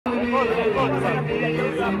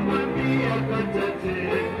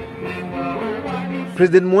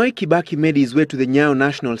President Mwai Kibaki made his way to the Nyayo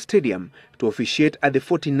National Stadium to officiate at the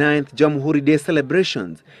 49th Jamhuri Day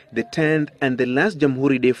celebrations, the 10th and the last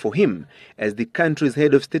Jamhuri Day for him as the country's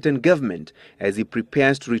head of state and government as he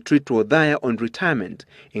prepares to retreat to Othaya on retirement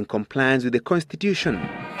in compliance with the Constitution.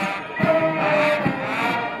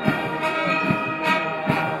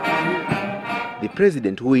 The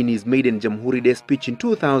president, who in his maiden Jamhuri Day speech in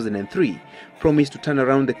 2003 promised to turn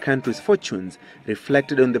around the country's fortunes,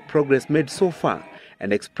 reflected on the progress made so far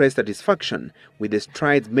and expressed satisfaction with the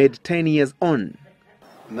strides made 10 years on.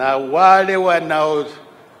 Na wale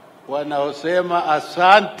wanaosema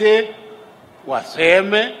asante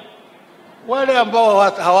waseme, wale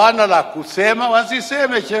ambao hawana la kusema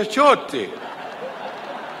wasiseme chochote.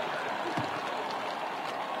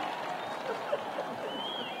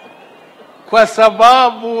 Kwa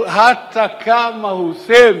sababu hata kama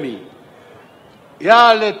husemi,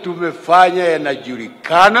 yale tumefanya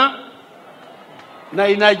yanajulikana, na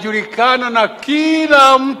inajulikana na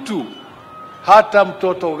kila mtu, hata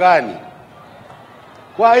mtoto gani.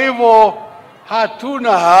 Kwa hivyo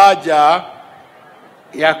hatuna haja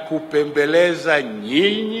ya kupembeleza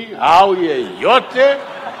nyinyi au yeyote.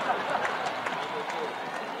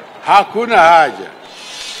 Hakuna haja.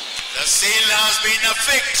 The seal has been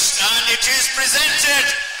affixed and it is presented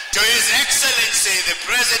to His Excellency the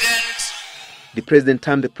President. The president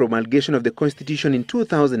termed the promulgation of the Constitution in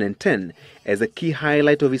 2010 as a key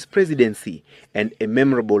highlight of his presidency and a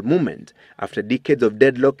memorable moment after decades of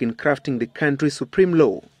deadlock in crafting the country's supreme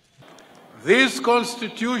law. This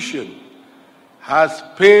Constitution has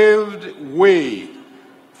paved way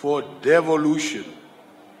for devolution.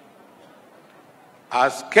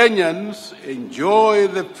 As Kenyans enjoy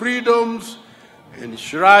the freedoms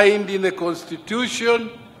enshrined in the Constitution,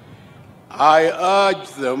 I urge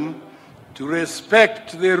them to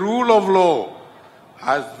respect the rule of law,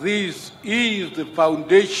 as this is the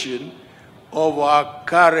foundation of our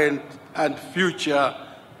current and future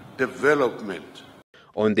development.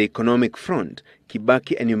 On the economic front,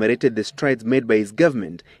 Kibaki enumerated the strides made by his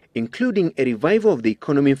government, including a revival of the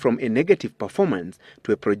economy from a negative performance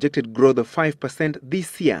to a projected growth of 5%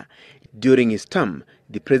 this year. During his term,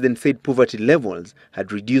 the president said poverty levels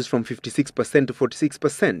had reduced from 56% to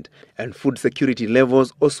 46%, and food security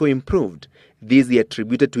levels also improved. These he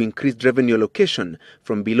attributed to increased revenue allocation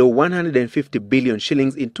from below 150 billion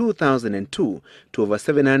shillings in 2002 to over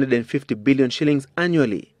 750 billion shillings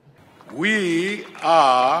annually. We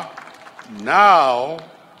are now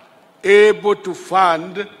able to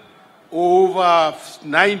fund over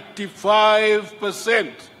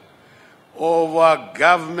 95% of our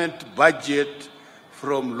government budget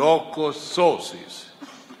from local sources.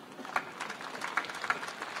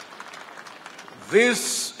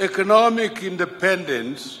 This economic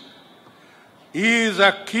independence is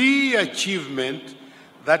a key achievement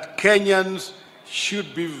that Kenyans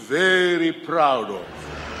should be very proud of.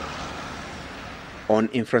 On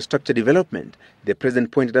infrastructure development, the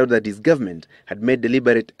president pointed out that his government had made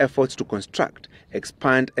deliberate efforts to construct,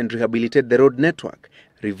 expand and rehabilitate the road network,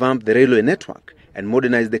 revamp the railway network and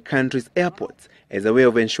modernize the country's airports as a way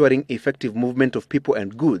of ensuring effective movement of people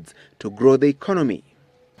and goods to grow the economy.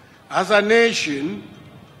 As a nation,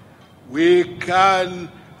 we can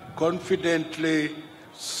confidently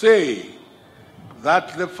say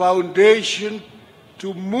that the foundation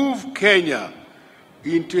to move Kenya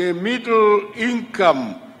into a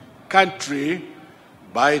middle-income country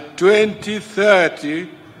by 2030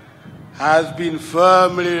 has been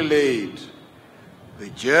firmly laid. The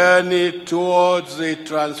journey towards the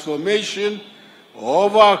transformation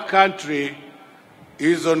of our country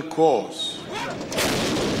is on course.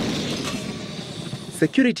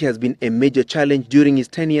 Security has been a major challenge during his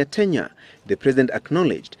 10-year tenure. The president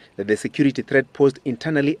acknowledged that the security threat posed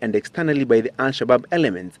internally and externally by the Al-Shabaab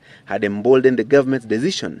elements had emboldened the government's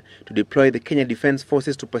decision to deploy the Kenya Defence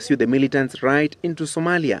Forces to pursue the militants right into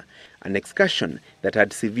Somalia, an excursion that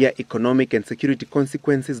had severe economic and security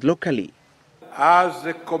consequences locally. As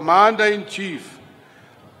the Commander-in-Chief,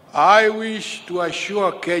 I wish to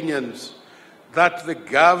assure Kenyans that the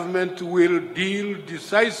government will deal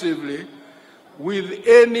decisively with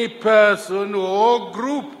any person or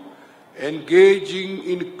group engaging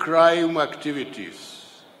in crime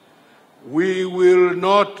activities. We will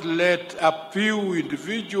not let a few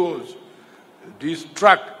individuals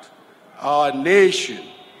distract our nation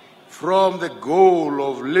from the goal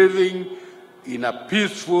of living in a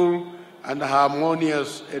peaceful and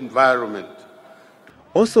harmonious environment.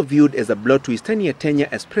 Also viewed as a blow to his 10-year tenure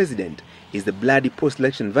as president is the bloody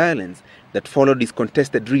post-election violence that followed his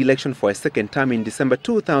contested re-election for a second term in December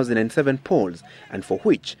 2007 polls, and for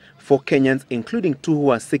which 4 Kenyans, including 2 who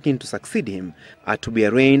are seeking to succeed him, are to be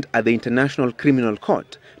arraigned at the International Criminal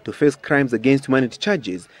Court to face crimes against humanity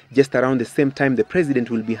charges just around the same time the president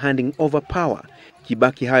will be handing over power.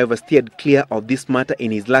 Kibaki, however, steered clear of this matter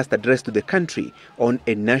in his last address to the country on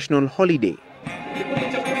a national holiday.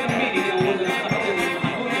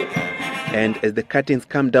 And as the curtains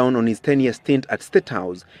come down on his 10-year stint at State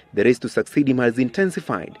House, the race to succeed him has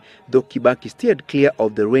intensified. Though Kibaki steered clear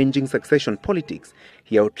of the ranging succession politics,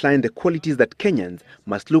 he outlined the qualities that Kenyans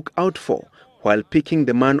must look out for while picking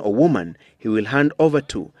the man or woman he will hand over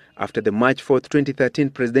to after the March 4,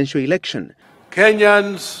 2013 presidential election.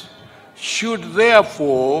 Kenyans should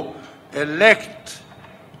therefore elect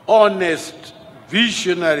honest,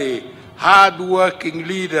 visionary, hard-working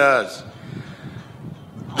leaders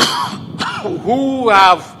who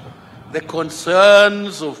have the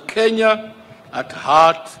concerns of Kenya at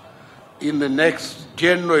heart in the next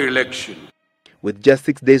general election. With just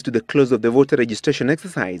 6 days to the close of the voter registration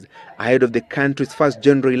exercise, ahead of the country's first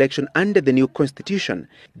general election under the new constitution,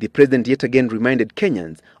 the president yet again reminded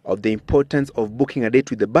Kenyans of the importance of booking a date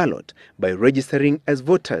with the ballot by registering as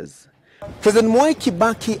voters. President Mwai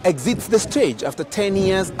Kibaki exits the stage after 10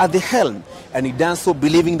 years at the helm, and he does so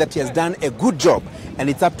believing that he has done a good job, and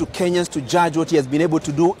it's up to Kenyans to judge what he has been able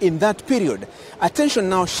to do in that period. Attention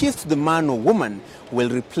now shifts to the man or woman who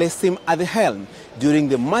will replace him at the helm during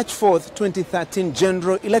the March 4th, 2013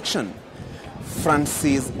 general election.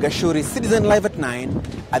 Francis Gachuri, Citizen Live at 9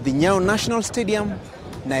 at the Nyayo National Stadium,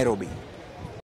 Nairobi.